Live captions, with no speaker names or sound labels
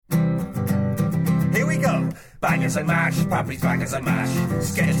Bangers and mash, Pappy's bangers and mash.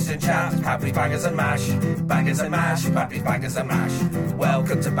 Sketches and chat, Pappy's bangers and mash. Bangers and mash, Pappy's bangers and mash.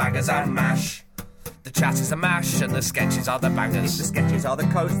 Welcome to Bangers and Mash. The chat is a mash and the sketches are the bangers. If the sketches are the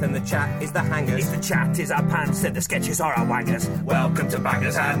coats, then the chat is the hangers. If the chat is our pants, then the sketches are our wangers. Welcome to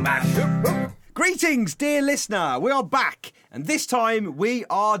Bangers and Mash. Greetings, dear listener. We are back, and this time we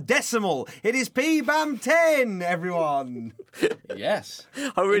are decimal. It is PBAM10, everyone. Yes.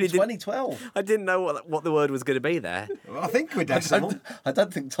 I really in 2012. I didn't know what the word was going to be there. Well, I think we're decimal. I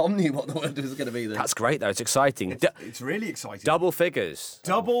don't think Tom knew what the word was going to be there. That's great, though. It's exciting. It's really exciting. Double figures.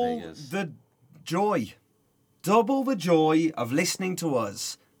 Double figures. the joy. Double the joy of listening to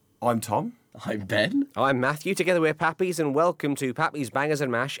us. I'm Tom. I'm Ben. I'm Matthew. Together we're Pappies, and welcome to Pappy's Bangers and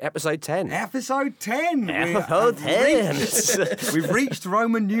Mash, episode 10. Episode 10. Episode 10. We've reached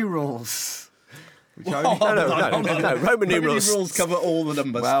Roman numerals. Which only- No, Roman numerals. cover all the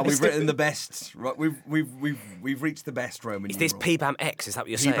numbers. Well, we've written the best. We've reached the best Roman Is this numeral. PBAM X? Is that what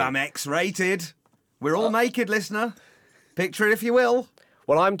you're saying? PBAM X rated. We're all naked, listener. Picture it if you will.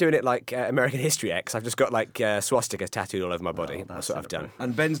 Well, I'm doing it like American History X. I've just got like swastikas tattooed all over my body. That's what I've done.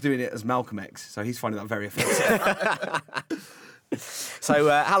 And Ben's doing it as Malcolm X, so he's finding that very offensive. So,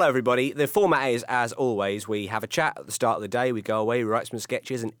 hello everybody. The format is, as always, we have a chat at the start of the day, we go away, we write some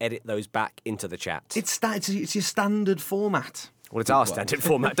sketches and edit those back into the chat. It's your standard format. Well, it's our standard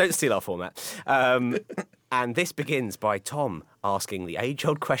format. Don't steal our format. And this begins by Tom asking the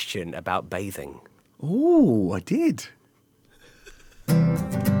age-old question about bathing. Oh, I did.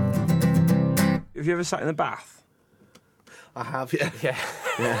 Have you ever sat in the bath? I have, yeah.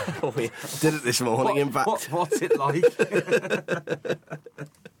 Yeah. Oh, yeah. Did it this morning, in fact. What's it like?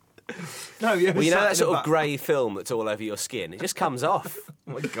 No, you ever Well, you know sat that in sort the of bath? grey film that's all over your skin? It just comes off.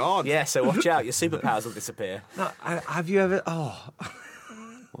 Oh my God. Yeah, so watch out. Your superpowers will disappear. No, have you ever? Oh,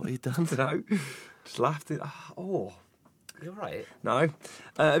 What have you done? no. Just laughed. Oh. You're right. No.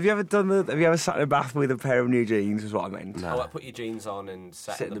 Have you ever sat in a bath with a pair of new jeans? Is what I meant. Oh, like put your jeans on and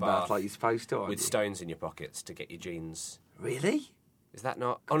sat Sit in the bath like you're supposed to. aren't with you? stones in your pockets to get your jeans. Really? Is that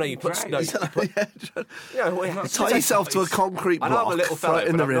not? Oh no, you put. Right. No, you put Tie yourself to a concrete I block, know I'm a little throw fellow, it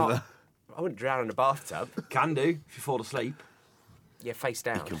in but the I'm river. not- I wouldn't drown in a bathtub. Can do if you fall asleep. Yeah, face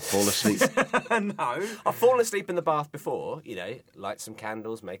down. Fall asleep. No. I've fallen asleep in the bath before. You know, light some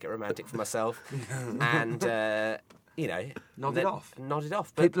candles, make it romantic for myself, and you know, Nod then it off. Nod it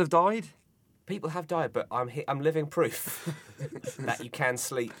off. But People have died. people have died, but I'm living proof that you can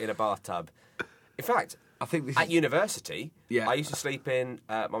sleep in a bathtub. In fact, I think this at is. university, Yeah. I used to sleep in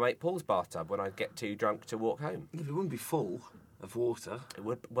my mate Paul's bathtub when I'd get too drunk to walk home. If it wouldn't be full of water. It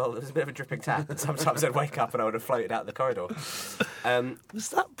would, well, there was a bit of a dripping tap, and sometimes I'd wake up and I would have floated out the corridor. Was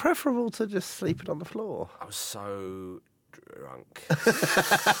that preferable to just sleeping on the floor? I was so drunk.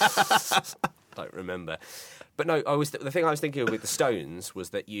 Don't remember. But no, the thing I was thinking of with the stones was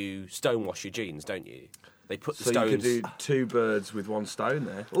that you stonewash your jeans, don't you? They put the So you could stones, do two birds with one stone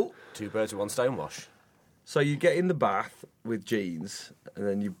there. Oh. two birds with one stonewash. So you get in the bath with jeans and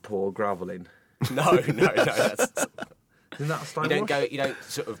then you pour gravel in. No, that's, Isn't that a stone you don't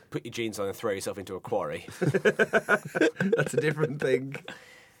sort of put your jeans on and throw yourself into a quarry. That's a different thing.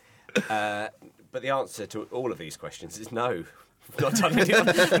 But the answer to all of these questions is no.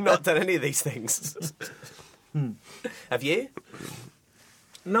 I've not done any of these things. Have you?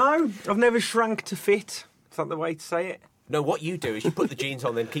 No, I've never shrank to fit. Is that the way to say it? No, what you do is you put the jeans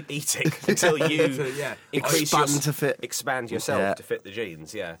on, then keep eating until you Yeah. increase Expand to fit. expand yourself Yeah. to fit the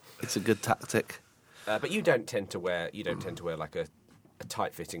jeans. Yeah, It's a good tactic. but you don't tend to wear like a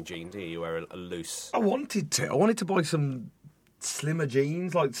tight-fitting jean, do you? You wear a loose. I wanted to buy some slimmer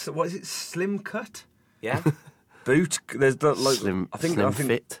jeans, like what is it, slim cut Yeah, boot. There's the like Slim I think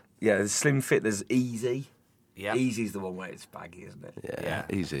fit. Yeah, there's slim fit. There's easy. yeah. Easy's the one where it's baggy, isn't it? Yeah,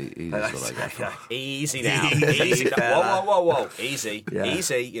 Yeah. easy is what I go for. Yeah. Easy now. Easy. Whoa. Easy. Yeah.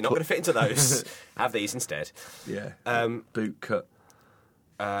 Easy. You're not going to fit into those. Have these instead. Yeah. Boot cut.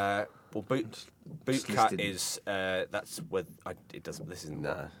 Well, boot Just cut listed. is that's where it doesn't. This isn't.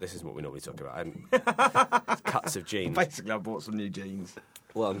 No. This isn't what we normally talk about. Cuts of jeans. Basically, I bought some new jeans.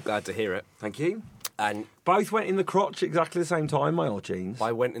 Well, I'm glad to hear it. Thank you. And Both went in the crotch exactly the same time. My old jeans.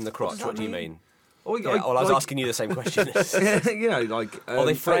 I went in the crotch. that What do you mean? mean? Oh, Yeah, well, I was asking you the same question. you know, like Oh,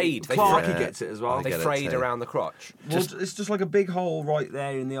 they frayed. They Clarky frayed. gets it as well. They get it frayed too. around the crotch. Well, it's just like a big hole right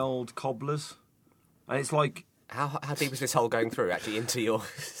there in the old cobblers, and it's like How deep is this hole going through? Actually, into your.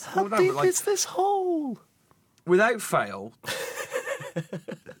 How no, but deep like- is this hole? without fail.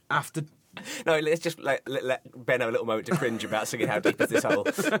 After No, let's just let Ben have a little moment to cringe about singing "How Deep Is This Hole."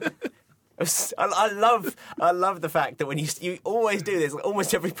 I love the fact that when you always do this, like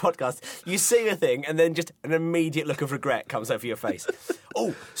almost every podcast, you sing a thing and then just an immediate look of regret comes over your face.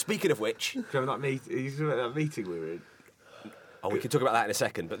 Oh, speaking of which, Remember that meeting we were in? oh, we can talk about that in a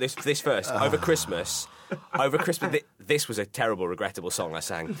second. But this first, over Christmas, this was a terrible, regrettable song I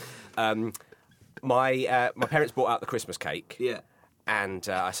sang. My parents brought out the Christmas cake. Yeah. And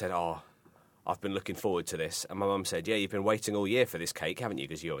I said, oh, I've been looking forward to this. And my mum said, yeah, you've been waiting all year for this cake, haven't you?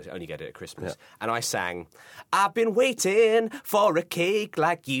 Because you only get it at Christmas. Yeah. And I sang, I've been waiting for a cake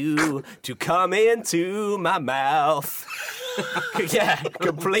like you to come into my mouth. Yeah, a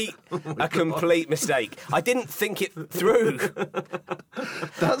complete mistake. I didn't think it through.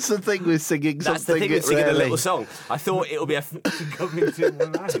 That's the thing with singing something. That's the thing with singing a little song. I thought it would be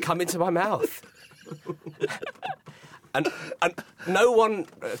to come into my mouth. And no one...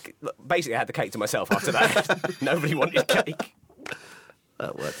 basically, I had the cake to myself after that. Nobody wanted cake.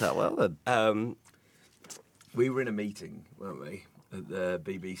 That worked out well, then. We were in a meeting, weren't we, at the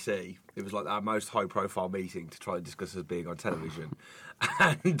BBC. It was like our most high-profile meeting to try and discuss us being on television.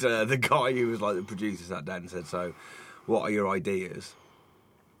 And the guy who was like the producer sat down and said, so, what are your ideas?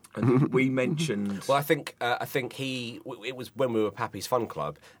 And we mentioned... Well, I think it was when we were Pappy's Fun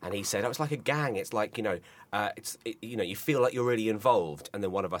Club, and he said, oh, it's like a gang. It's like, you feel like you're really involved. And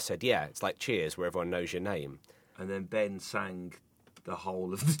then one of us said, yeah, it's like Cheers, where everyone knows your name. And then Ben sang the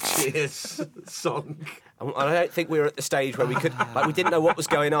whole of the Cheers song. And I don't think we were at the stage where we could... Like, we didn't know what was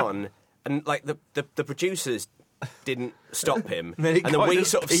going on. And, like, the producers didn't stop him. And then we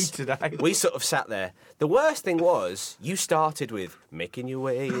sort of sat there. The worst thing was you started with making your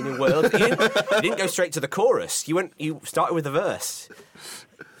way in your world. You didn't go straight to the chorus. You started with the verse.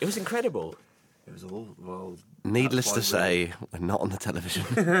 It was incredible. It was all well. Needless to say, we're not on the television.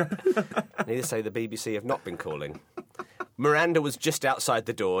 Needless to say, the BBC have not been calling. Miranda was just outside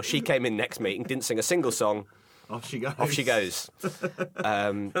the door. She came in next meeting, didn't sing a single song. Off she goes. Off she goes.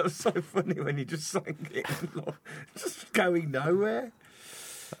 That was so funny when you just sang it, just going nowhere.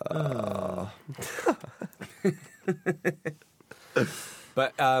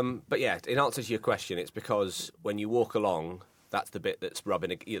 But yeah, in answer to your question, it's because when you walk along, that's the bit that's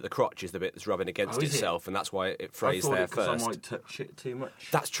rubbing. The crotch is the bit that's rubbing against itself, and that's why it frays there first. I might touch it too much.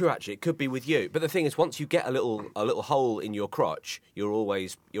 That's true, actually. It could be with you. But the thing is, once you get a little hole in your crotch, you're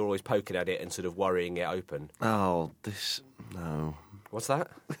always poking at it and sort of worrying it open. Oh, no. What's that?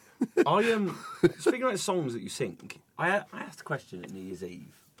 Speaking about songs that you sing, I asked a question at New Year's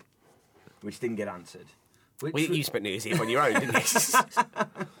Eve, which didn't get answered. You spent New Year's Eve on your own, didn't you?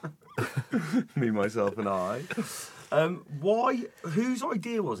 Me, myself, and I. Why? Whose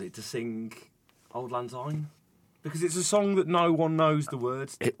idea was it to sing "Auld Lang Syne"? Because it's a song that no one knows the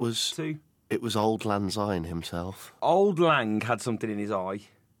words to. It was Auld Lang Syne himself. Auld Lang had something in his eye,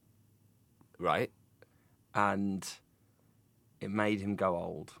 right, and it made him go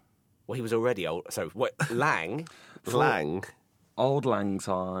old. Well, he was already old. So what? Lang, Auld Lang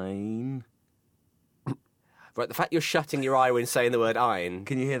Syne. Right. The fact you're shutting your eye when saying the word "ein."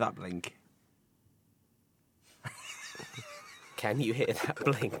 Can you hear that blink? Can you hear that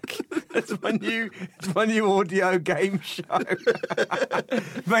blink? It's my new audio game show.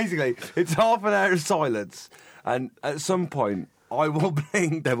 Basically, it's half an hour of silence, and at some point, I will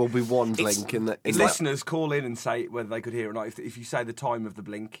blink. There will be one blink in the... Listeners call in and say whether they could hear it or not, if you say the time of the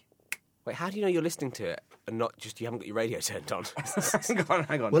blink. Wait, how do you know you're listening to it and not just you haven't got your radio turned on?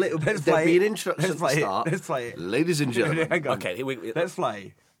 hang on. Well, there'll be an introduction to start. Let's play it. Ladies and gentlemen. Hang on. Okay, let's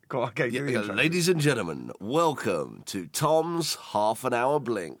play. Go on, okay, give me the intro. Ladies and gentlemen, welcome to Tom's Half an Hour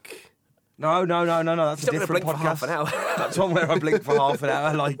Blink. No, that's a different podcast. For half an hour. That's one where I blink for half an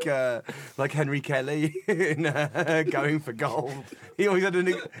hour, like Henry Kelly in Going for Gold. He always had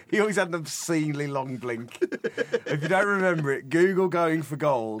an obscenely long blink. If you don't remember it, Google Going for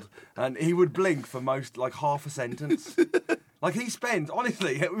Gold, and he would blink for most like half a sentence. Like he spends,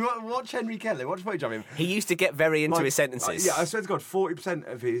 honestly, watch Henry Kelly, watch footage of him. He used to get very into his sentences. Yeah, I swear to God,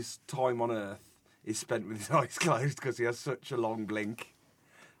 40% of his time on Earth is spent with his eyes closed because he has such a long blink.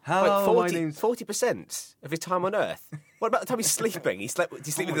 Hello, my name's 40% of his time on Earth. What about the time he's sleeping? He slept with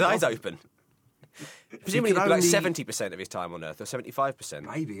his eyes open. Presumably, it'd be like 70% of his time on Earth, or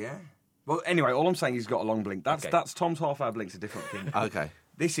 75%. Maybe, yeah. Well, anyway, all I'm saying is he's got a long blink. That's Tom's half-hour blink's a different thing. Okay.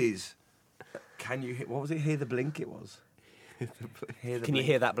 This is. Can you? What was it? Hear the blink. It was. Can you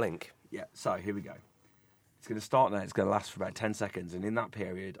hear that blink? Yeah. So here we go. It's going to start now. It's going to last for about 10 seconds, and in that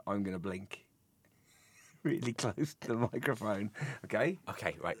period, I'm going to blink. Really close to the microphone, okay?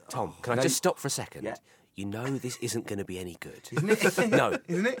 Okay, right. Tom, can I just stop for a second? Yeah. You know this isn't going to be any good. Isn't it? No.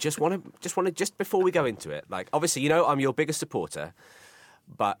 Isn't it? Just want to, just before we go into it, like, obviously, you know I'm your biggest supporter,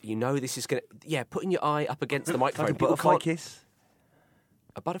 but you know this is going to... Yeah, putting your eye up against the microphone. Like a people butterfly can't- kiss.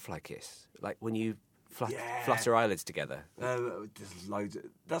 A butterfly kiss? Like when you flutter eyelids together? There's loads.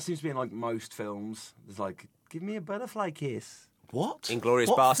 That seems to be in like most films. There's like, give me a butterfly kiss. What? Inglourious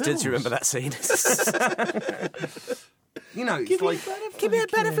What Bastards, films? you remember that scene? You know, it's like, Give me a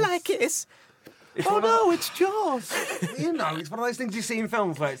butterfly kiss. oh no, it's Jaws. You know, it's one of those things you see in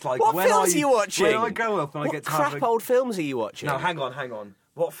films where it's like, What when films are you watching? When I grow up and I What get to crap have a... old films are you watching? No, hang on.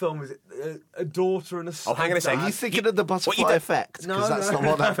 What film is it? A daughter and a son. Oh, hang on a second. Are you thinking of the what you butterfly do- effect? No, Because that's no, not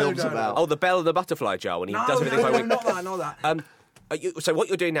what that no, film's no, no. about. Oh, the Bell and the Butterfly Jar when he does everything by week. not that. So what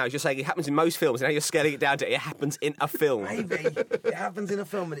you're doing now is you're saying it happens in most films, and now you're scaling it down to it happens in a film. Maybe it happens in a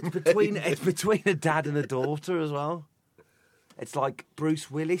film, and it's between a dad and a daughter as well. It's like Bruce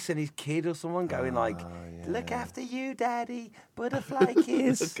Willis and his kid or someone going like, "Look after you, Daddy, butterfly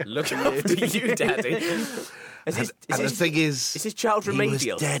kiss." Look after you, Daddy. And the thing is his child he was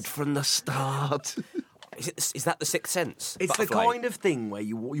remedial? dead from the start. Is that the Sixth Sense? It's Butterfly? the kind of thing where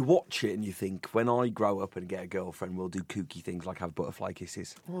you watch it and you think, when I grow up and get a girlfriend, we'll do kooky things like have butterfly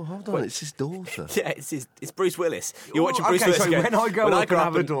kisses. Well, hold on, it's his daughter. Yeah, it's Bruce Willis. You're watching Bruce Okay, Willis. so go, when I grow up and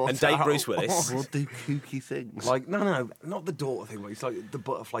have a daughter, and date Bruce Willis. We'll do kooky things. Like, no, not the daughter thing. But it's like the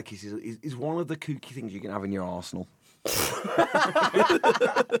butterfly kiss is one of the kooky things you can have in your arsenal. Do you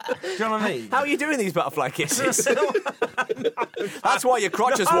know what I mean? How are you doing these butterfly kisses? That's why your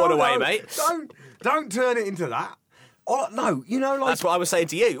crotch has worn away, mate. Don't turn it into that. No, you know, like... That's what I was saying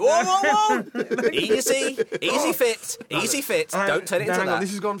to you. Whoa, whoa, whoa! Easy fit. Don't turn it into hang on, that.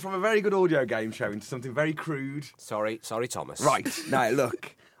 this has gone from a very good audio game show into something very crude. Sorry, Thomas. Right, now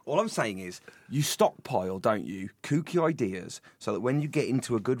look, all I'm saying is you stockpile, don't you, kooky ideas so that when you get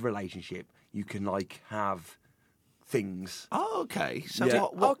into a good relationship, you can, like, have things. Oh, okay. So Yeah.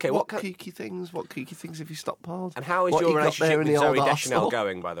 what What kooky things have you stockpiled? And how is What your you got there relationship in with the old Zooey Deschanel arsehole?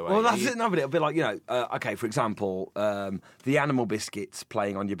 going, by the way? Well, that's Are you- it. No, but it'll be like, okay, for example, the animal biscuits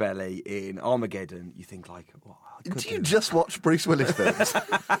playing on your belly in Armageddon. You think like, well, I could Do you do just watch Bruce Willis films?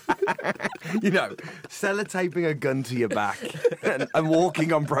 sellotaping a gun to your back and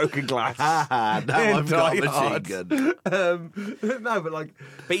walking on broken glass. Now I've got a Die machine Hard. gun. No, but like,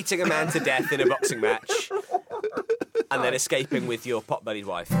 beating a man to death in a boxing match and then escaping with your pot-bellied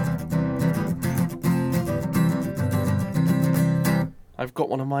wife. I've got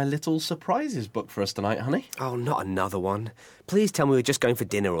one of my little surprises booked for us tonight, honey. Oh, not another one. Please tell me we're just going for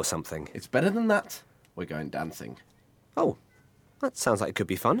dinner or something. It's better than that. We're going dancing. Oh, that sounds like it could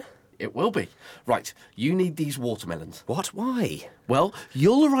be fun. It will be. Right, you need these watermelons. What? Why? Well,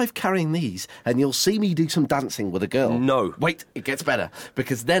 you'll arrive carrying these, and you'll see me do some dancing with a girl. No. Wait, it gets better.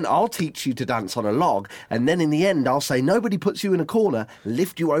 Because then I'll teach you to dance on a log, and then in the end I'll say nobody puts you in a corner,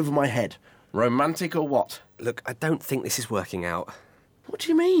 lift you over my head. Romantic or what? Look, I don't think this is working out. What do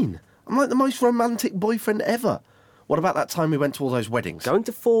you mean? I'm like the most romantic boyfriend ever. What about that time we went to all those weddings? Going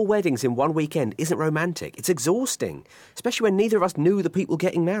to 4 weddings in one weekend isn't romantic. It's exhausting, especially when neither of us knew the people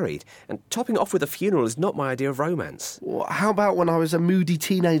getting married. And topping it off with a funeral is not my idea of romance. Well, how about when I was a moody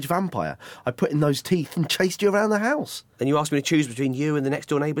teenage vampire? I put in those teeth and chased you around the house. Then you asked me to choose between you and the next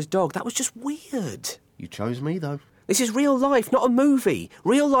door neighbour's dog. That was just weird. You chose me, though. This is real life, not a movie.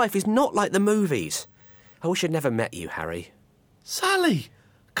 Real life is not like the movies. I wish I'd never met you, Harry. Sally,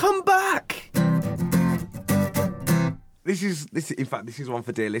 come back! this is one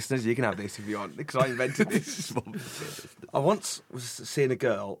for dear listeners. You can have this if you want, because I invented this. I once was seeing a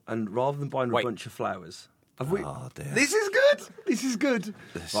girl, and rather than buying her a bunch of flowers, Oh, dear. This is good. This is good.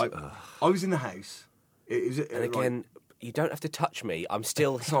 Right, I was in the house. And again, you don't have to touch me. I'm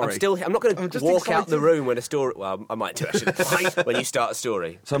still. Sorry. I'm not going to just walk out the excited. room when a story. Well, I might do actually. When you start a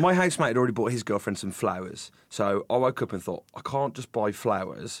story. So my housemate had already bought his girlfriend some flowers. So I woke up and thought, I can't just buy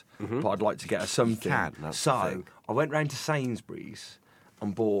flowers, but I'd like to get her something. can, that's the So thing. I went round to Sainsbury's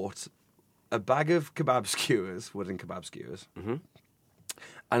and bought a bag of kebab skewers, wooden kebab skewers,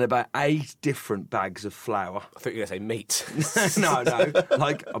 and about 8 different bags of flour. I thought you were going to say meat. No.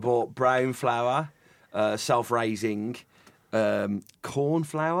 Like I bought brown flour, self-raising, corn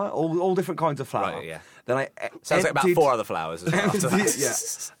flour, all different kinds of flour. Right, yeah. Then I Sounds like about emptied- 4 other flowers as well. After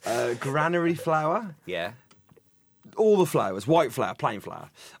that. yeah. Granary flour. Yeah. All the flowers, white flour, plain flour.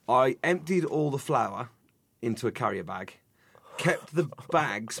 I emptied all the flour into a carrier bag, kept the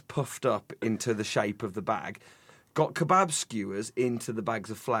bags puffed up into the shape of the bag, got kebab skewers into the bags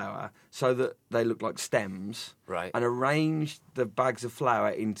of flour so that they looked like stems, Right. and arranged the bags of flour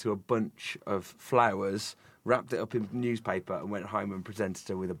into a bunch of flowers, wrapped it up in newspaper, and went home and presented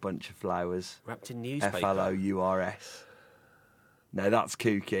her with a bunch of flowers. Wrapped in newspaper. Flours. Now that's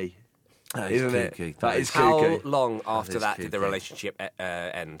kooky. That is Isn't it? kooky. That is How kooky. long after is that did the kooky. relationship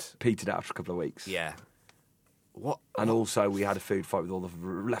end? Petered out after a couple of weeks. Yeah. What? And also, we had a food fight with all the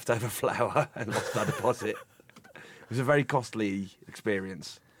leftover flour and lost our deposit. It was a very costly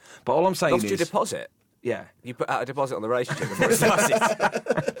experience. But all I'm saying Lost is, your deposit? yeah, You put out a deposit on the relationship before it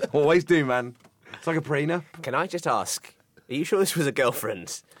started? always do, man. It's like a prenup. Can I just ask, are you sure this was a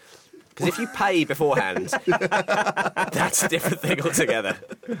girlfriend? Because if you pay beforehand, that's a different thing altogether.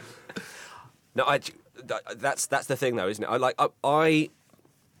 No, that's the thing though, isn't it?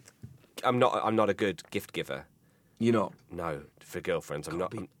 I'm not a good gift giver. You're not. No, for girlfriends,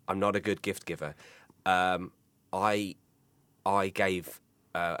 I'm not a good gift giver. I gave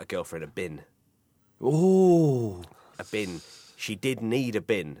a girlfriend a bin. Oh, A bin. She did need a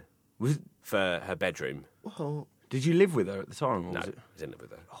bin was it, for her bedroom. did you live with her at the time? Or No, was it? I didn't live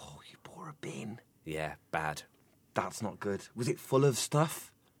with her. Oh, you bought a bin. Yeah, bad. That's not good. Was it full of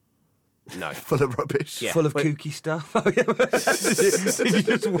stuff? No. Full of rubbish. Yeah. Full of Wait. kooky stuff? Did you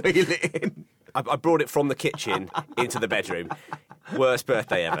just wheel it in? I brought it from the kitchen into the bedroom. Worst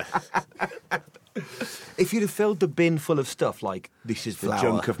birthday ever. If you'd have filled the bin full of stuff like, this is the Flour.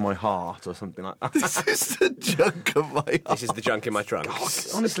 junk of my heart or something like that. This is the junk of my heart. This is the junk in my trunk.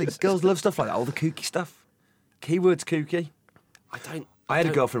 Honestly, girls love stuff like that, all the kooky stuff. Keyword's kooky. I had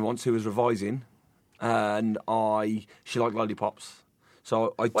a girlfriend once who was revising, and she liked lollipops.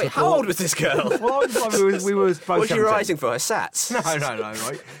 So I Wait, took how all- old was this girl? Well, we were both Was she 17. rising for her sats? No,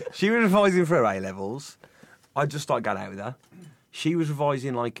 right? She was revising for her A-levels. I just started going out with her. She was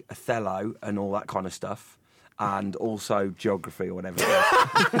revising like Othello and all that kind of stuff, and also geography or whatever it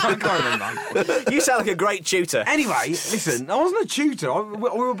was. I can't remember. You sound like a great tutor. Anyway, listen, I wasn't a tutor. We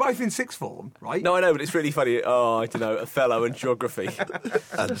were both in sixth form, right? No, I know, but it's really funny. Oh, I don't know, Othello and geography.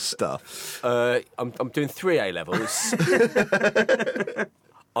 And stuff. I'm doing 3 A-levels.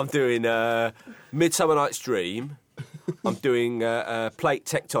 I'm doing Midsummer Night's Dream. I'm doing Plate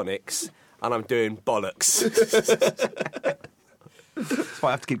Tectonics. And I'm doing bollocks. That's why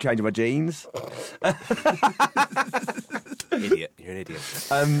I have to keep changing my jeans. Idiot. You're an idiot.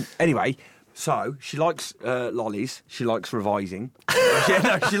 Anyway, so she likes lollies. She likes revising.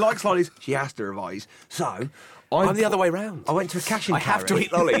 She likes lollies. She has to revise. So I'm the other way round. I went to a cash and I have to carry.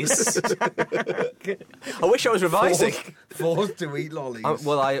 eat lollies. I wish I was revising. Forced to eat lollies.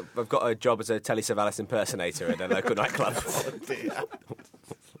 Well, I've got a job as a Telly Savalas impersonator at a local nightclub.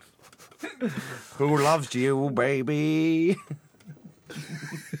 Who loves you, baby?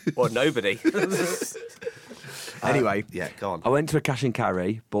 Or nobody. Anyway, Yeah, go on. I went to a cash and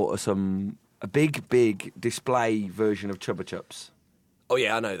carry, bought her a big display version of Chupa Chups. Oh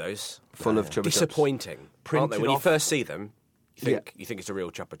yeah, I know those. Full of Chupa Chups. Disappointing, aren't they? Printed When you off. first see them, you Yeah. think it's a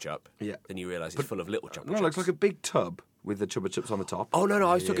real Chupa Chup. Yeah. Then you realise it's full of little Chupa No, Chups. it looks like a big tub with the Chupa Chups on the top. Oh no,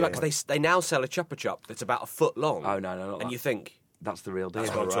 I was talking about because they now sell a Chupa Chup that's about a foot long. Oh, no, not And that. you think That's the real deal.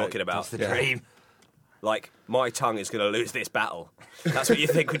 that's what I'm talking about. That's the dream. Like my tongue is going to lose this battle. That's what you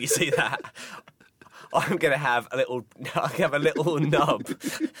think when you see that. I'm going to have a little nub,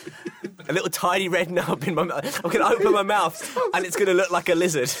 a little tiny red nub in my mouth. I'm going to open my mouth and it's going to look like a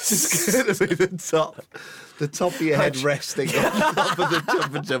lizard. It's going to be the top of your head resting on top of the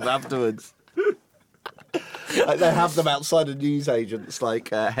Chupa Chup afterwards. Like they have them outside of newsagents, like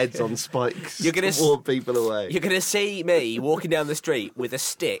heads on spikes. You're gonna to warn people away. You're going to see me walking down the street with a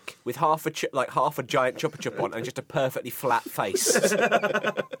stick with half a giant Chupa Chup on and just a perfectly flat face.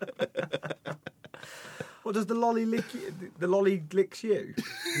 What does the lolly lick you? The lolly licks you?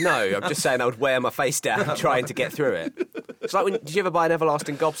 No, I'm just saying I would wear my face down trying to get through it. It's like did you ever buy an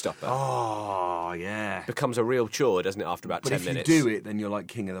everlasting gobstopper? Oh, yeah. It becomes a real chore, doesn't it, after about But 10 if minutes? you do it, then you're like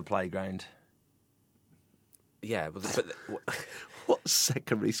king of the playground. Yeah, but What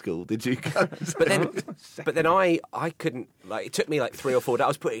secondary school did you go to? but then I couldn't, like, it took me like 3 or 4 days. I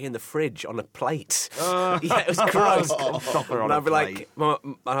was putting it in the fridge on a plate. Yeah, it was gross. Gobstopper on And a I'd be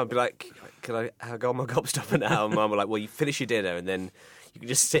plate. like, can I go on my gobstopper now? And Mum were like, well, you finish your dinner and then you can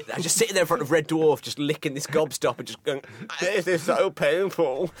just sit there in front of Red Dwarf, just licking this gobstopper, just going, this is so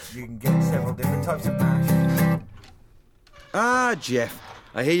painful. You can get several different types of mash. Ah, Jeff,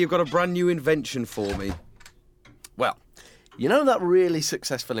 I hear you've got a brand new invention for me. Well, you know that really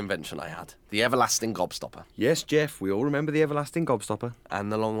successful invention I had? The everlasting gobstopper. Yes, Jeff, we all remember the everlasting gobstopper.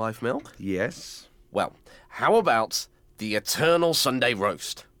 And the long life milk? Yes. Well, how about the eternal Sunday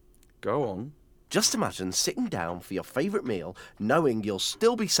roast? Go on. Just imagine sitting down for your favourite meal, knowing you'll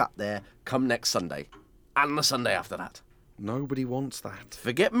still be sat there come next Sunday. And the Sunday after that. Nobody wants that.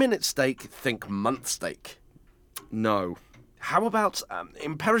 Forget minute steak, think month steak. No. How about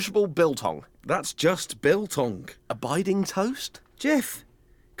imperishable biltong? That's just biltong. Abiding toast? Jeff,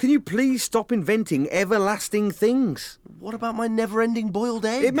 Can you please stop inventing everlasting things? What about my never-ending boiled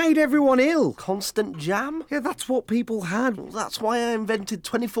egg? It made everyone ill. Constant jam? Yeah, that's what people had. Well, that's why I invented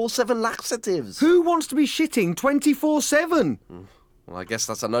 24/7 laxatives. Who wants to be shitting 24/7? Well, I guess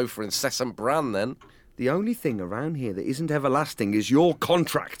that's a no for incessant bran, then. The only thing around here that isn't everlasting is your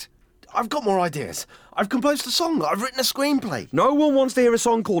contract. I've got more ideas. I've composed a song. I've written a screenplay. No one wants to hear a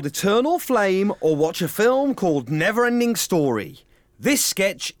song called Eternal Flame or watch a film called Neverending Story. This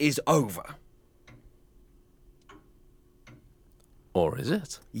sketch is over. Or is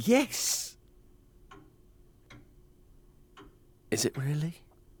it? Yes. Is it really?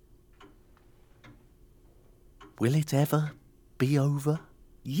 Will it ever be over?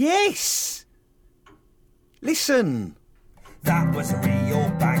 Yes. Listen. That was a real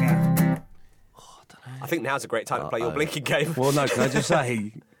banger. I think now's a great time to play your blinking game. Well, no, can I just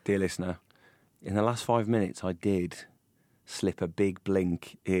say, dear listener, in the last 5 minutes I did slip a big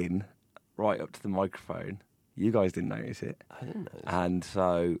blink in right up to the microphone. You guys didn't notice it. I didn't notice. And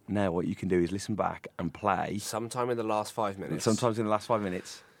so now what you can do is listen back and play. Sometime in the last 5 minutes. Sometimes in the last 5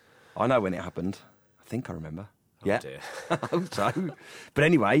 minutes. I know when it happened. I think I remember. Yeah. Dear. I hope so. But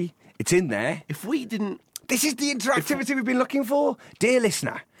anyway, it's in there. If we didn't... This is the interactivity we've been looking for. Dear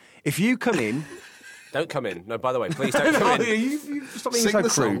listener, if you come in... Don't come in. No, by the way, please don't come in. you stop being Sing so the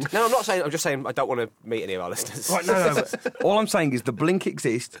song. crude. No, I'm not saying. I'm just saying I don't want to meet any of our listeners. Right, no. But all I'm saying is the blink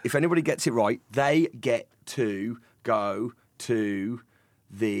exists. If anybody gets it right, they get to go to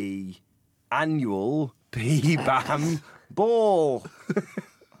the annual PBAM ball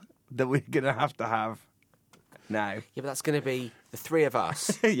that we're going to have now. Yeah, but that's going to be the three of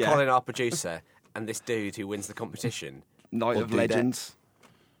us, Yeah. Colin, our producer, and this dude who wins the competition. Night Or of dudettes. Legends.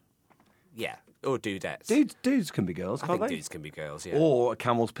 Yeah, or dudettes. Dudes can be girls, I can't think they? dudes can be girls. Yeah. Or a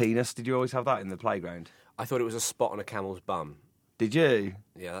camel's penis. Did you always have that in the playground? I thought it was a spot on a camel's bum. Did you?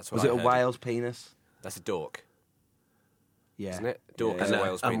 Yeah, that's what Was I it a heard. whale's penis? That's a dork, Yeah. isn't it? Dork Yeah. is a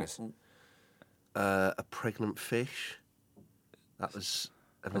whale's Um, penis. a pregnant fish. That was...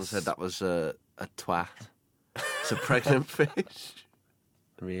 Everyone said that was a twat. It's a pregnant fish.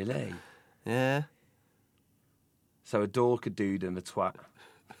 Really? Yeah. So a dork, a dude, and a twat.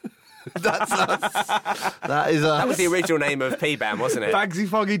 That's us. That is us. That was the original name of PBAM, wasn't it? Bagsy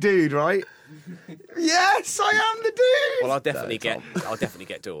Foggy Dude, right? Yes, I am the dude. Well, I'll definitely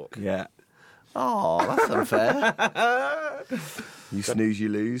get dork. Yeah. Oh, that's unfair. You snooze, you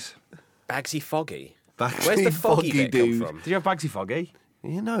lose. Bagsy Foggy. Bagsy Where's the foggy Foggy bit come dude. from? Did you have Bagsy Foggy?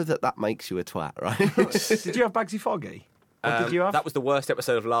 You know that makes you a twat, right? Did you have Bagsy Foggy? What did you have? That was the worst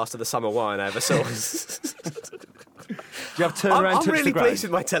episode of Last of the Summer Wine I ever saw. Did you have Turn Around, I'm Touch really the Ground? pleased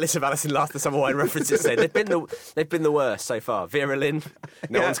with my Tell Us About Us in Last of the Summer Wine references today. They've been the worst so far. Vera Lynn,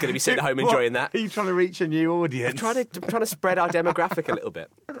 no Yeah. one's going to be sitting at home What? enjoying that. Are you trying to reach a new audience? I'm trying to spread our demographic a little bit.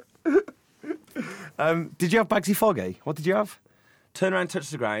 Did you have Bagsy Foggy? What did you have? Turn Around, Touch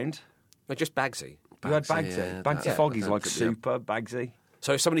the Ground. No, just Bagsy. You had Bagsy, Bagsy. yeah, Bagsy that- Foggy's that like could be up. super Bagsy.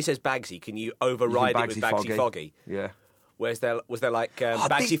 So if somebody says Bagsy, can you override it with Bagsy Foggy? Yeah. Was there like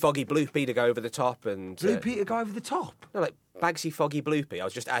Bagsy Foggy Bloopy to go over the top and Blue Peter go over the top. no, like Bagsy Foggy Bloopy? I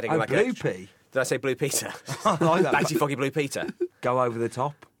was just adding Oh, like Bloopy? Did I say Blue Peter? I like that. Bagsy Foggy Blue Peter. Go over the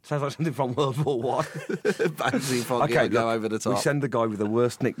top. Sounds like something from World War One. Bagsy Foggy Okay, go look, over the top. We send the guy with the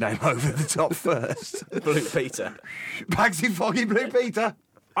worst nickname over the top first. Blue Peter. Bagsy Foggy Blue Peter.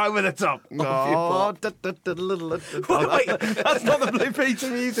 Over the top. Oh, Wait, That's not the Blue Peter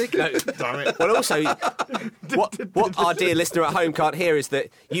music. no, damn it. Well, also, what our dear listener at home can't hear is that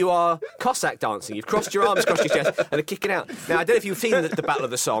you are Cossack dancing. You've crossed your arms across your chest and are kicking out. Now, I don't know if you've seen the Battle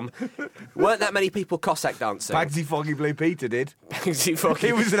of the Somme. Weren't that many people Cossack dancing? Bagsy Foggy Blue Peter did. Bagsy Foggy.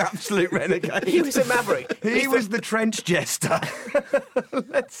 He was an absolute renegade. He was a maverick. He was the trench jester.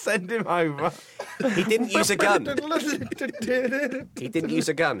 Let's send him over. He didn't use a gun. He didn't use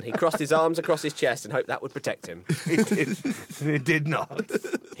a gun. He crossed his arms across his chest and hoped that would protect him. It did not.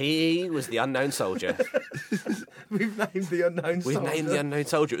 He was the unknown soldier. We've named the unknown We've soldier. named the unknown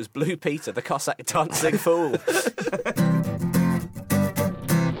soldier. It was Blue Peter, the Cossack dancing fool.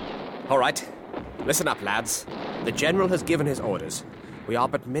 All right, listen up, lads. The General has given his orders. We are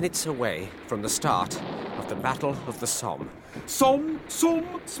but minutes away from the start of the Battle of the Somme. Some,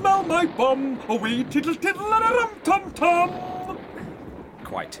 smell my bum. A wee tiddle tiddle and a rum tum tum.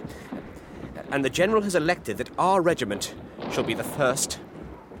 Quite. And the General has elected that our regiment shall be the first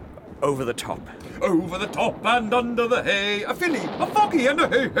over the top. Over the top and under the hay. A filly, a foggy and a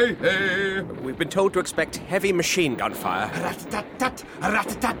hey, hey, hey. We've been told to expect heavy machine gun fire. Rat-a-tat-tat,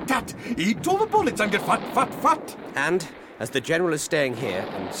 rat-a-tat-tat. Eat all the bullets and get fat, fat, fat. And as the General is staying here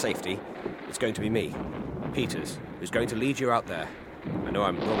in safety, it's going to be me, Peters, who's going to lead you out there I know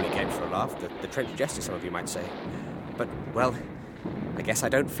I'm normally game for a laugh, the trench jester, some of you might say. But, well, I guess I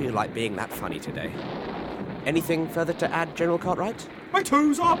don't feel like being that funny today. Anything further to add, General Cartwright? My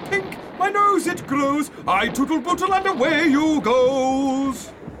toes are pink, my nose it glows. I tootle bootle and away you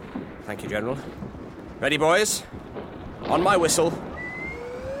goes. Thank you, General. Ready, boys? On my whistle.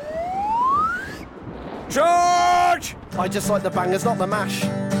 Charge! I just like the bangers, not the mash.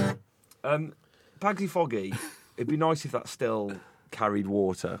 Bagsy Foggy, it'd be nice if that still carried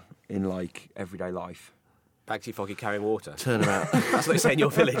water in, like, everyday life. Bagsy Foggy carrying water. Turn around. That's what they say in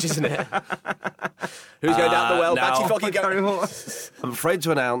your village, isn't it? Who's going down the well? no. Bagsy Foggy carrying water. I'm afraid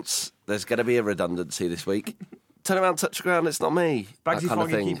to announce there's going to be a redundancy this week. Turn around, touch the ground, it's not me. Bagsy That kind of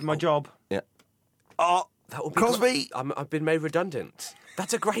Foggy thing. keeping my job. Yeah. Oh, that would be Crosby! I've been made redundant.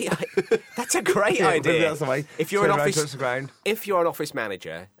 That's a great. That's a great Yeah, idea. maybe that's the way. If you're Turn an around, office, touch the ground. if you're an office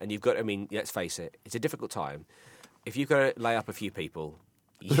manager and you've got, I mean, let's face it, it's a difficult time. If you've got to lay up a few people,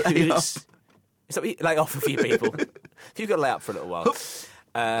 use. Lay off a few people. If you've got to lay up for a little while,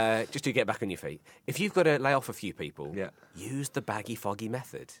 just to get back on your feet. If you've got to lay off a few people, use the Baggy Foggy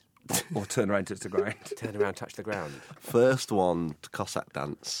method. Or turn around, touch the ground. Turn around, touch the ground. First one to Cossack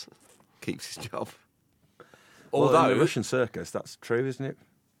dance keeps his job. Although, in the Russian circus, that's true, isn't it?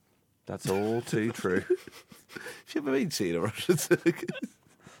 That's all too true. Have you ever been to a Russian circus?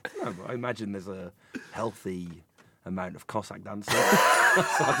 No, but I imagine there's a healthy amount of Cossack dancing.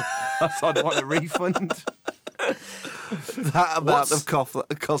 I'd want a refund. That amount of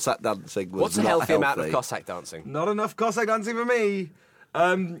Cossack dancing was What's a not healthy amount of healthy. Cossack dancing? Not enough Cossack dancing for me.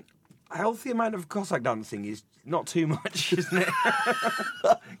 Healthy amount of Cossack dancing is not too much, isn't it?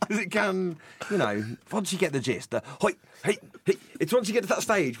 Because it can, you know, once you get the gist, hoi, hey, hey, it's once you get to that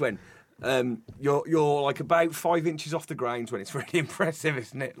stage when you're like about 5 inches off the ground when it's really impressive,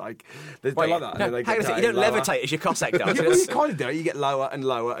 isn't it? Like, there's Wait, like that. no, and then they hang on a get second, you don't down lower. levitate as your Cossack Yeah, dancer. well, you kind of do. You get lower and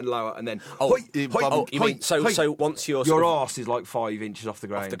lower and lower, and then Oh, hoi, hoi, oh, you hoi, mean so hoi. once you're your sort of arse is like 5 inches off the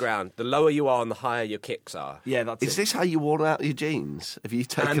ground. off the ground, the lower you are and the higher your kicks are. Yeah, that's Is it. this how you worn out your jeans? Have you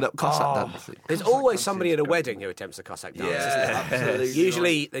taken And- up Cossack dancing? There's always somebody at a wedding who attempts a Cossack dance, isn't there? absolutely.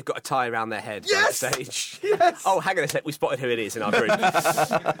 Usually they've got a tie around their head Yes! backstage. Yes! Oh, hang on a sec, we spotted who it is in our group.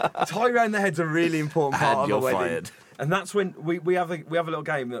 Tie around the head's a really important part And of you're a wedding. fired. And that's when we have a little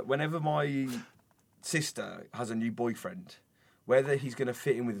game that whenever my sister has a new boyfriend, whether he's going to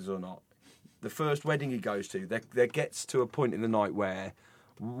fit in with us or not, the first wedding he goes to, there gets to a point in the night where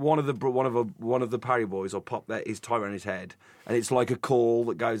one of the Parry boys will pop his tie around his head, and it's like a call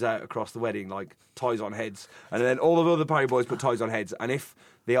that goes out across the wedding, like ties on heads, and then all of the other Parry boys put ties on heads, and if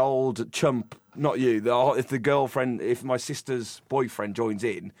the old chump, not you, if my sister's boyfriend joins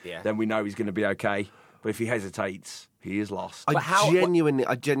in, then we know he's going to be okay. But if he hesitates, he is lost. I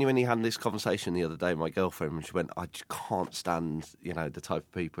genuinely had this conversation the other day with my girlfriend, and she went, I just can't stand, the type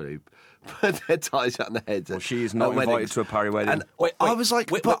of people who put their ties around their heads. Well, she is not at invited weddings. to a Parry wedding. And I was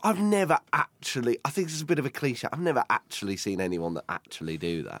like, I've never actually, I think this is a bit of a cliche, I've never actually seen anyone that actually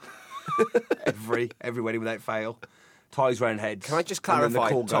do that. every wedding without fail. Ties round heads. Can I just and then clarify,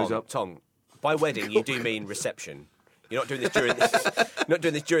 the call goes up. Tom, by wedding you do mean reception. You're not doing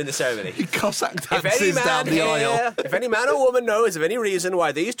this during the ceremony. Cossack If any dances man down the aisle. here, if any man or woman knows of any reason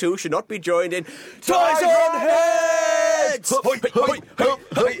why these two should not be joined in ties on heads.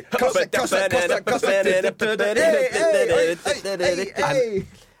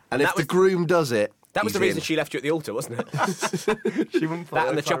 And if the groom does it, That was the he's reason in. she left you at the altar, wasn't it? She wouldn't That follow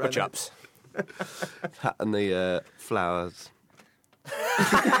and the if I chopper ran chops. That and the flowers.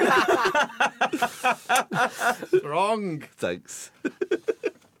 Wrong. Thanks.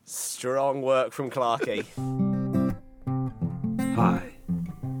 Strong work from Clarky. Hi,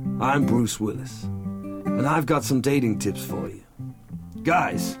 I'm Bruce Willis, and I've got some dating tips for you.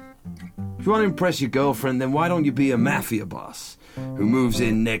 Guys, if you want to impress your girlfriend, then why don't you be a mafia boss who moves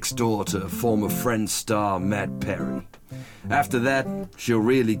in next door to former Friends star Matt Perry? After that, she'll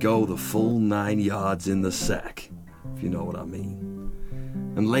really go the full 9 yards in the sack, if you know what I mean.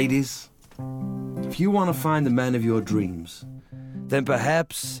 And ladies, if you want to find the man of your dreams, then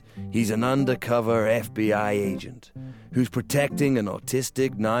perhaps he's an undercover FBI agent who's protecting an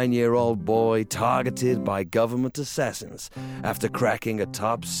autistic 9-year-old boy targeted by government assassins after cracking a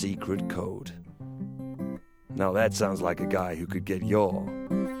top-secret code. Now that sounds like a guy who could get your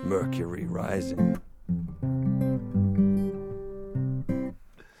Mercury rising.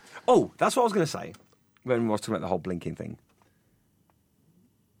 Oh, that's what I was going to say when I was talking about the whole blinking thing.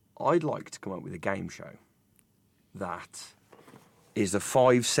 I'd like to come up with a game show that is the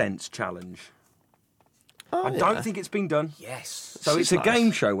 5 cents challenge. I don't think it's been done. Yes. So This it's is a nice.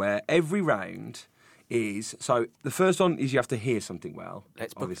 game show where every round is so the first one is you have to hear something well.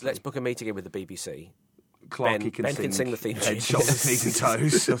 Let's obviously. book a meeting in with the BBC. Clarky Ben can sing the theme head, tune. shoulders, knees and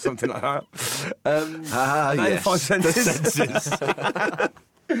toes or something like that. Yes. 5 senses.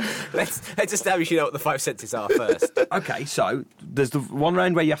 Let's establish you know what the 5 senses are first. Okay, so there's the one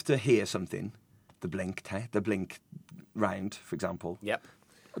round where you have to hear something. The blink round, for example. Yep.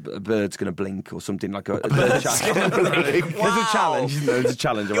 A bird's going to blink or something like a bird challenge. There's a challenge, isn't there? There's a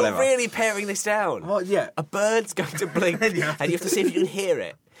challenge or You're whatever. really paring this down. Well, yeah. A bird's going to blink, and you have to see if you can hear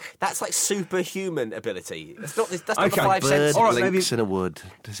it. That's like superhuman ability. That's not the Okay, 5 Bird senses. All right, blinks in a wood.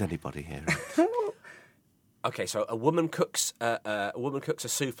 Does anybody hear it? Okay, so a woman cooks a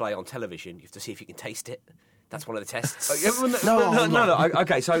souffle on television. You have to see if you can taste it. That's one of the tests. No.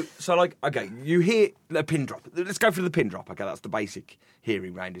 Okay, so you hear a pin drop. Let's go for the pin drop. Okay, that's the basic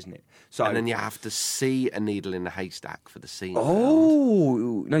hearing round, isn't it? So And then you have to see a needle in a haystack for the scene.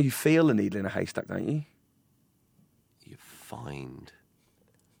 Oh no, you feel a needle in a haystack, don't you? You find.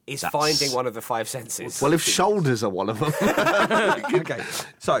 Is That's- finding one of the 5 senses. Well, if shoulders are one of them. Okay,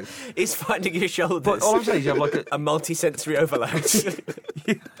 so Is finding your shoulders. but all I'm saying is you have like a multi-sensory overload.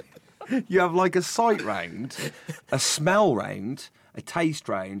 you have like a sight round, a smell round, a taste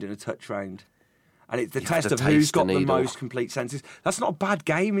round, and a touch round, and it's the have test to of who's taste the got the needle. most complete senses. That's not a bad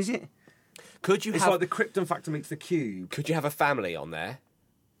game, is it? Could you It's have like the Krypton factor meets the cube. Could you have a family on there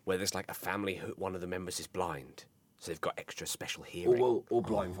where there's like a family who one of the members is blind, so they've got extra special hearing? Or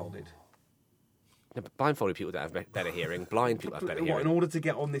blindfolded. No, but blindfolded people don't have better hearing. Blind people have better What, hearing. in order to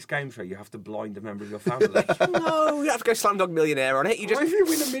get on this game show, you have to blind a member of your family. No, you don't have to go Slumdog Millionaire on it. You Well, just if you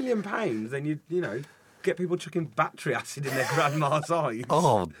win £1 million, then you know get people chucking battery acid in their grandma's eyes.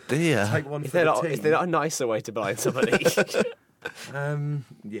 Oh, dear. Take one is for there, the not, team. is there not a nicer way to blind somebody?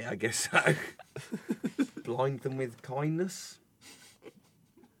 Yeah, I guess so. Blind them with kindness.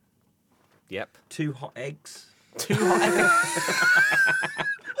 Yep. 2 hot eggs. 2 hot eggs.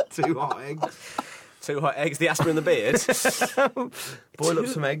 2 hot eggs. 2 hot eggs. The aspirin the beard. Boil up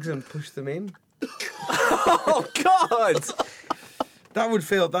some eggs and push them in. Oh God!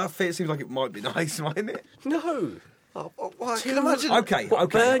 That seems like it might be nice, mightn't it? No. I can imagine Okay, okay.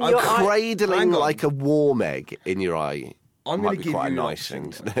 burn your eye- cradling Hang on. like a warm egg in your eye. I'm might going to be give quite you a nice thing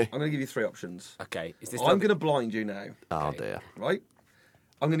options. to do. I'm going to give you 3 options. Okay. Is this? I'm going to blind you now, Oh, dear. right?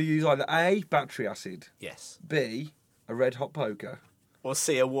 I'm going to use either A, battery acid, Yes. B, a red hot poker, Or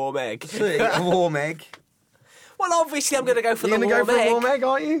see a warm egg. C, a warm egg. Well, obviously I'm going to go for You're the going to warm go for egg. a warm egg,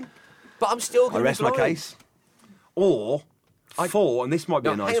 aren't you? But I'm still I going to rest my case. Or 4, and this might be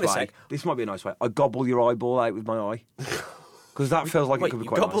No, a nice hang on a way. sec. This might be a nice way. I gobble your eyeball out with my eye. Because that feels like Wait, it could be you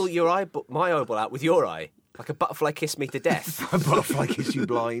quite gobble nice. your my eyeball out with your eye, like a butterfly kiss me to death. A butterfly kiss you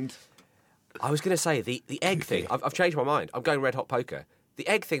blind. I was going to say the egg thing. I've changed my mind. I'm going red hot poker. The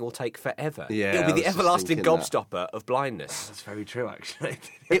egg thing will take forever. Yeah, It'll be I the was just everlasting thinking that. gobstopper of blindness. That's very true, actually.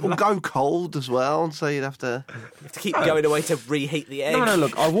 It will go cold as well, so you'd have to. You have to keep going away to reheat the egg. No,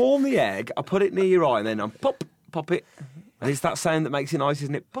 look, I warm the egg, I put it near your eye, and then I pop it. And it's that sound that makes it nice,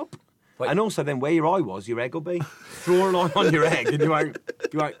 isn't it? Pop. Wait. And also, then where your eye was, your egg will be. Draw a line on your egg, and you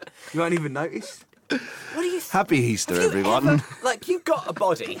won't even notice. What do you think? Happy Easter, Have you everyone. ever- like, you've got a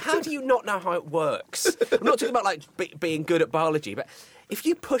body. How do you not know how it works? I'm not talking about, like, being good at biology, but if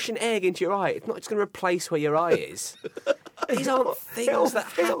you push an egg into your eye, it's not just going to replace where your eye is. These aren't things that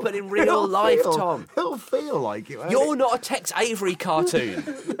happen in real life, Tom. It'll feel like it. won't You're it? not a Tex Avery cartoon.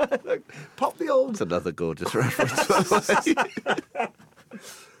 Pop the old. It's another gorgeous reference.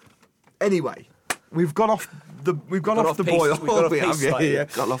 Anyway, we've gone off the off the piece- boil. we've gone off We piece have, slightly.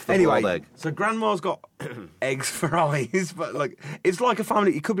 Gone off the anyway, boiled egg. so Grandma's got eggs for eyes, but like it's like a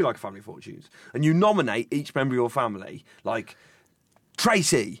family. It could be like a family of fortunes, and you nominate each member of your family. Like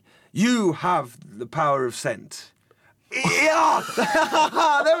Tracy, you have the power of scent. Yeah,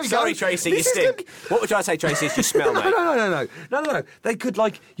 there we go. Sorry, Tracy, you This is stink. good. What would I say, Tracy, is you smell, mate? No. They could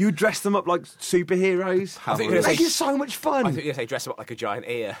like you dress them up like superheroes. I think you're gonna Make say- it so much fun. I think you're going to say dress him up like a giant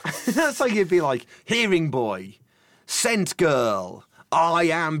ear. That's like you'd be like hearing boy, scent girl. I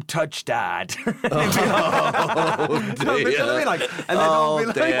am touch dad. And then they'll be like,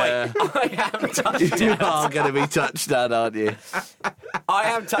 dear. I am touched You down. are going to be touched down, aren't you? I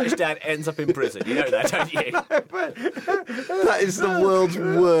am touched down ends up in prison. You know that, don't you? That is the world's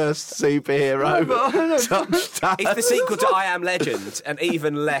worst superhero. Touched down. It's the sequel to I Am Legend and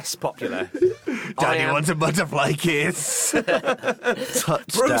even less popular. I am- a butterfly kiss.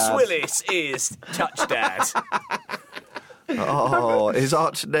 Touched Bruce down. Willis is touched dad. Oh, his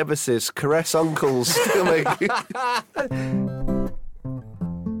arch nemesis, Caress Uncle's coming.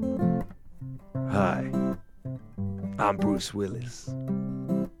 Hi, I'm Bruce Willis.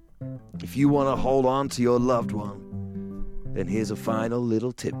 If if you want to hold on to your loved one, then here's a final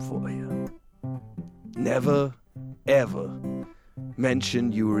little tip for you. Never, ever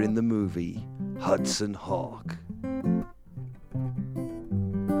mention you were in the movie Hudson Hawk.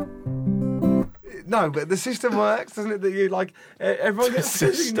 No, but the system works, doesn't it? That you like everyone gets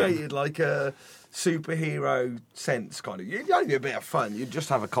designated like a superhero sense kind of. You'd only be a bit of fun. You'd just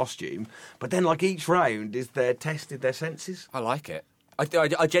have a costume, but then like each round is they're tested their senses. I like it.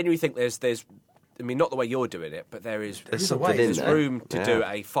 I genuinely think there's. I mean, not the way you're doing it, but there's something in there. room to do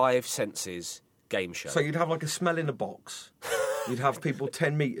a 5 senses game show. So you'd have like a smell in a box. You'd have people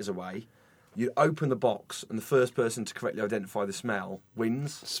 10 metres away. You'd open the box, and the first person to correctly identify the smell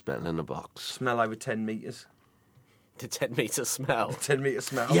wins. Smell in a box. Smell over 10 metres. The 10 metre smell. 10 metre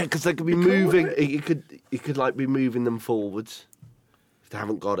smell. Yeah, because they could be moving. You could like be moving them forwards if they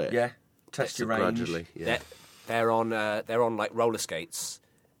haven't got it. Yeah. Test your range. Gradually. Yeah. They're on like roller skates,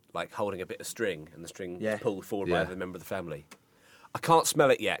 like holding a bit of string, and the string is pulled forward by Yeah. a member of the family. I can't smell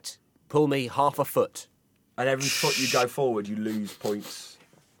it yet. Pull me half a foot. And every foot you go forward, you lose points.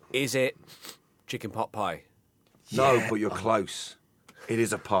 Is it chicken pot pie? No, but you're close. It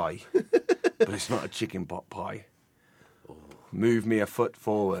is a pie, but it's not a chicken pot pie. Move me a foot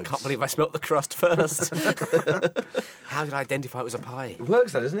forward. Can't believe I smelt the crust first. How did I identify it was a pie? It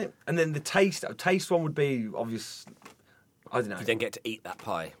works, though, doesn't it? And then the taste one would be obvious. I don't know. You then get to eat that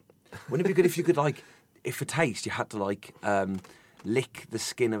pie. Wouldn't it be good if you could if for taste you had to lick the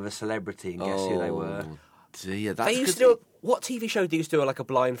skin of a celebrity and guess who they were? Dear, that's They used to good. do what TV show do you used to do like a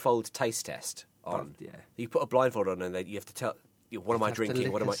blindfold taste test on? Yeah. You put a blindfold on and then you have to tell, what am I have to drinking?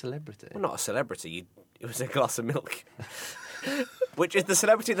 lick What am a I? celebrity? Well, not a celebrity. It was a glass of milk, which is the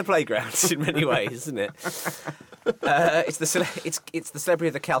celebrity of the playground in many ways, isn't it? It's the celebrity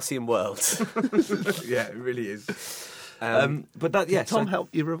of the calcium world. Yeah, it really is. But that, yeah. Tom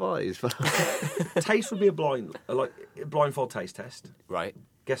helped you revise. Taste would be a blindfold taste test. Right.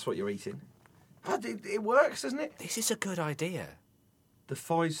 Guess what you're eating. But it works, doesn't it? This is a good idea. The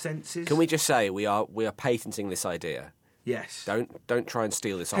 5 senses. Can we just say we are patenting this idea? Yes. Don't try and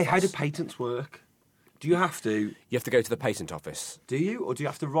steal this off Hey, how us. do patents work? Do you have to? You have to go to the patent office. Do you, or do you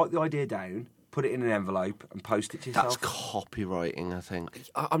have to write the idea down, put it in an envelope, and post it to That's yourself? copywriting, I think.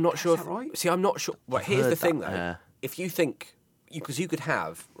 I'm not sure. that right? See, I'm not sure. Well, here's the heard thing, that, though. yeah. If you think, because you could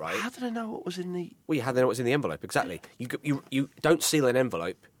have, right? How did I know what was in the? Well, you had to know what's in the envelope. Exactly. You don't seal an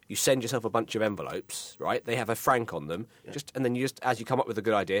envelope. You send yourself a bunch of envelopes, right? They have a frank on them. Yeah. And then as you come up with a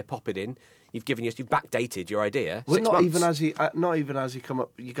good idea, pop it in. You've backdated your idea. Well, 6 not months. even as you come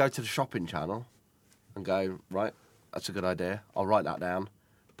up. You go to the shopping channel, and go right. That's a good idea. I'll write that down.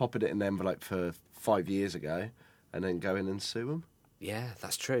 Pop it in the envelope for 5 years ago, and then go in and sue them. Yeah,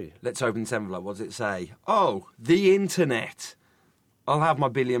 that's true. Let's open this envelope. What does it say? Oh, the internet. I'll have my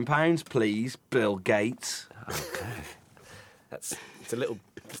 £1 billion, please, Bill Gates. It's a little.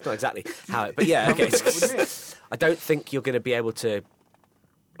 It's not exactly how it. But yeah, okay. I don't think you're going to be able to.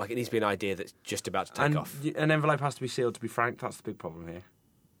 Like, it needs to be an idea that's just about to take And off. an envelope has to be sealed to be franked. That's the big problem here.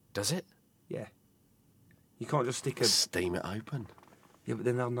 Does it? Yeah. You can't just stick a... Steam it open. Yeah, but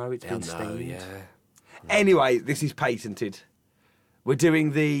then they'll know it's been steamed. Yeah. Anyway, this is patented. We're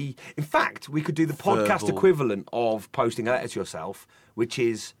doing the... In fact, we could do the podcast Verbal. equivalent of posting a letter to yourself, which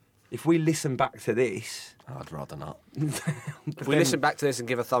is, if we listen back to this... I'd rather not. If we listen back to this and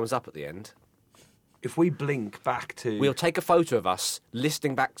give a thumbs up at the end, If we blink back to... we'll take a photo of us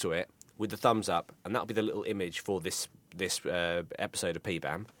listening back to it with the thumbs up, and that'll be the little image for this episode of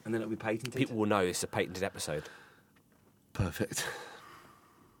PBAM. And then it'll be patented. People will know it's a patented episode. Perfect.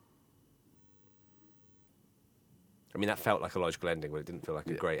 I mean, that felt like a logical ending, but it didn't feel like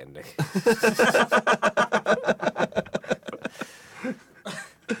a great ending.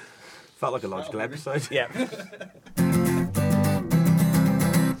 Felt like a logical episode. Yeah.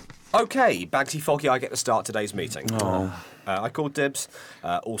 Okay, Bagsy Foggy, I get to start today's meeting. I called dibs.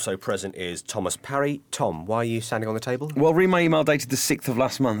 Also present is Thomas Parry. Tom, why are you standing on the table? Well, read my email dated the 6th of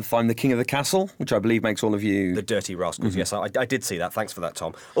last month. I'm the king of the castle, which I believe makes all of you... The dirty rascals, yes, I did see that. Thanks for that,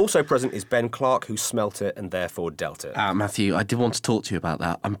 Tom. Also present is Ben Clark, who smelt it and therefore dealt it. Matthew, I did want to talk to you about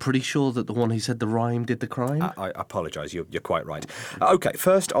that. I'm pretty sure that the one who said the rhyme did the crime. I apologise, you're quite right. OK,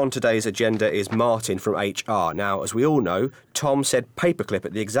 first on today's agenda is Martin from HR. Now, as we all know, Tom said paperclip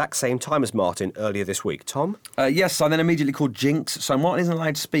at the exact same time as Martin earlier this week. Tom? Yes, I then immediately called Jinx. So Martin isn't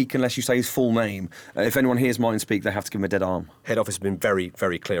allowed to speak unless you say his full name. If anyone hears Martin speak, they have to give him a dead arm. Head office has been very,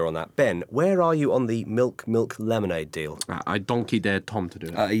 very clear on that. Ben, where are you on the milk lemonade deal? I donkey dared Tom to do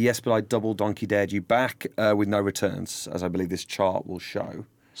it. Yes, but I double donkey dared you back with no returns, as I believe this chart will show.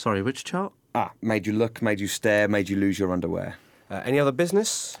 Sorry, which chart? Made you look, made you stare, made you lose your underwear. Any other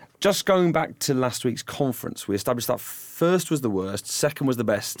business? Just going back to last week's conference, we established that first was the worst, second was the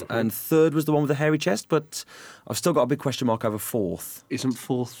best, and third was the one with the hairy chest, but I've still got a big question mark over fourth. Isn't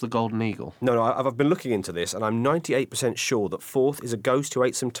fourth the Golden Eagle? No, I've been looking into this, and I'm 98% sure that fourth is a ghost who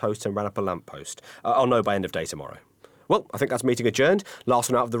ate some toast and ran up a lamppost. I'll know by end of day tomorrow. Well, I think that's meeting adjourned.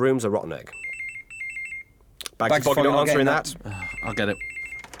 Last one out of the room's a rotten egg. Bags Foggy not answering that. I'll get it.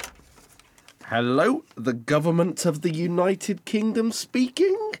 Hello, the government of the United Kingdom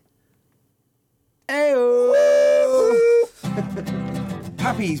speaking?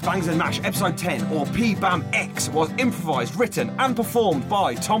 Pappy's Bangs and Mash, episode 10, or PBAM X, was improvised, written, and performed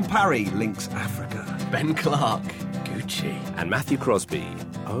by Tom Parry, Lynx Africa. Ben Clark, Gucci. And Matthew Crosby,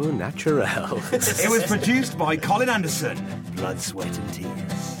 au naturel. It was produced by Colin Anderson, Blood, Sweat and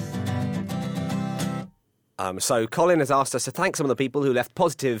Tears. So Colin has asked us to thank some of the people who left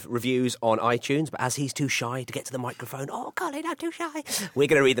positive reviews on iTunes, but as he's too shy to get to the microphone, oh, Colin, I'm too shy. We're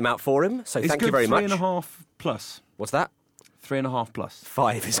going to read them out for him, so thank you very much. 3.5 plus. What's that? 3.5 plus.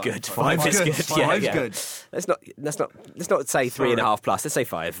 5 is good. Five is good. good. Five's good. Let's not say 3.5 plus. Let's say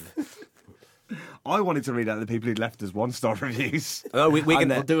 5. I wanted to read out the people who'd left us 1-star reviews. Oh, we're going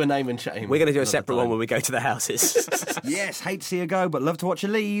We'll to do a name and shame. We're going to do a another separate time. one when we go to the houses. Yes, hate to see her go, but love to watch her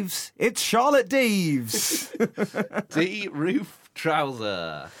leaves. It's Charlotte Deeves. D. Roof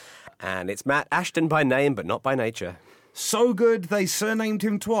Trouser. And it's Matt Ashton by name, but not by nature. So good they surnamed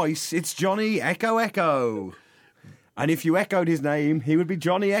him twice. It's Johnny Echo Echo. And if you echoed his name, he would be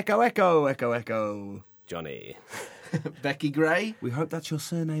Johnny Echo Echo Echo Echo. Johnny. Becky Gray. We hope that's your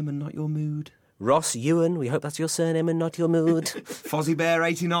surname and not your mood. Ross Ewan, we hope that's your surname and not your mood. Fozzie Bear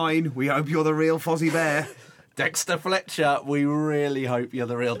 89, we hope you're the real Fozzie Bear. Dexter Fletcher. We really hope you're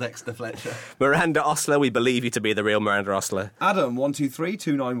the real Dexter Fletcher. Miranda Osler, we believe you to be the real Miranda Osler. Adam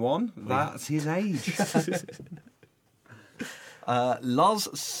 123291, that's his age.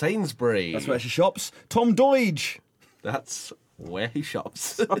 Loz Sainsbury. That's where she shops. Tom Doidge. That's where he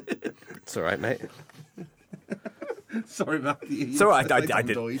shops. It's all right, mate. Sorry, Matthew. It's all right, I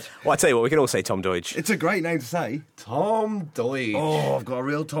did. Doidge. Well, I tell you what, we can all say Tom Doidge. It's a great name to say. Tom Doidge. Oh, I've got a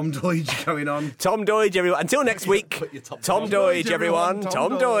real Tom Doidge going on. Tom Doidge, everyone. Until next week. Put your top Tom Doidge, everyone.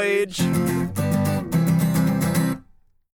 Tom Doidge.